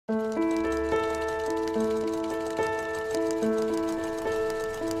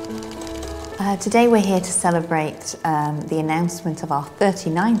Today we're here to celebrate the announcement of our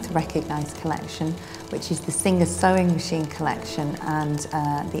 39th recognised collection, which is the Singer Sewing Machine Collection and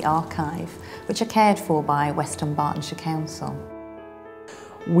the Archive, which are cared for by West Dunbartonshire Council.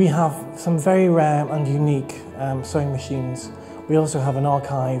 We have some very rare and unique sewing machines. We also have an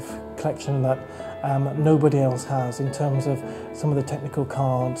archive collection that nobody else has in terms of some of the technical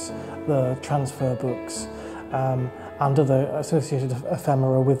cards, the transfer books, and other associated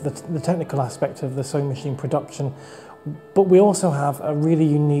ephemera with the technical aspect of the sewing machine production. But we also have a really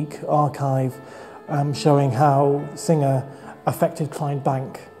unique archive showing how Singer affected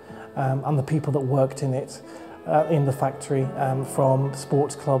Clydebank and the people that worked in it, in the factory, from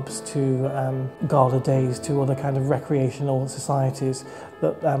sports clubs to gala days to other kind of recreational societies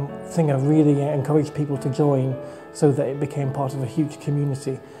that Singer really encouraged people to join so that it became part of a huge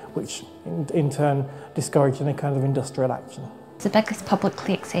community, which in turn discouraged any kind of industrial action. It's the biggest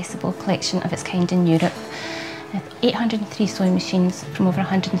publicly accessible collection of its kind in Europe. 803 sewing machines from over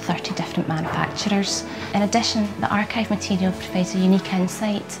 130 different manufacturers. In addition, the archive material provides a unique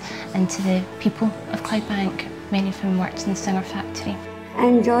insight into the people of Clydebank, many of whom worked in the Singer factory. I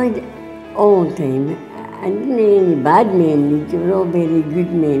enjoyed all the time. I didn't have any bad memories, they were all very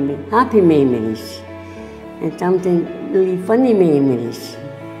good memories, happy memories, and something really funny memories.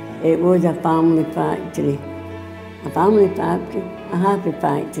 It was a family factory, a happy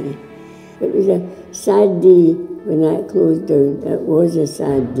factory. It was a sad day when that closed down. It was a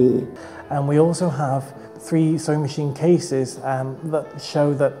sad day. And we also have 3 sewing machine cases that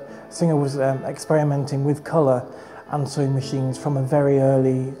show that Singer was experimenting with colour and sewing machines from a very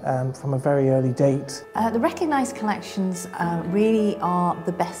early date. The recognised collections really are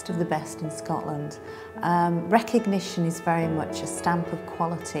the best of the best in Scotland. Recognition is very much a stamp of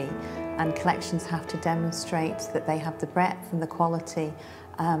quality, and collections have to demonstrate that they have the breadth and the quality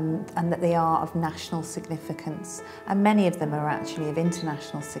and that they are of national significance, and many of them are actually of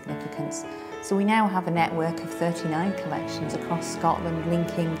international significance. So we now have a network of 39 collections across Scotland,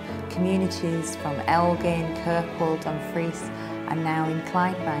 linking communities from Elgin, Kirkwall, Dumfries and now in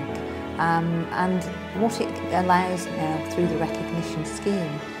Clydebank. And what it allows now through the recognition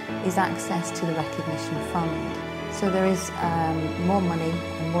scheme is access to the recognition fund. So there is more money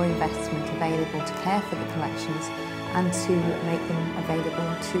and more investment available to care for the collections and to make them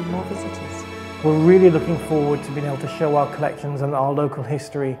available to more visitors. We're really looking forward to being able to show our collections and our local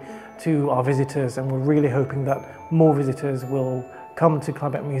history to our visitors, and we're really hoping that more visitors will come to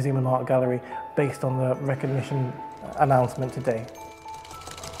Clydebank Museum and Art Gallery based on the recognition announcement today.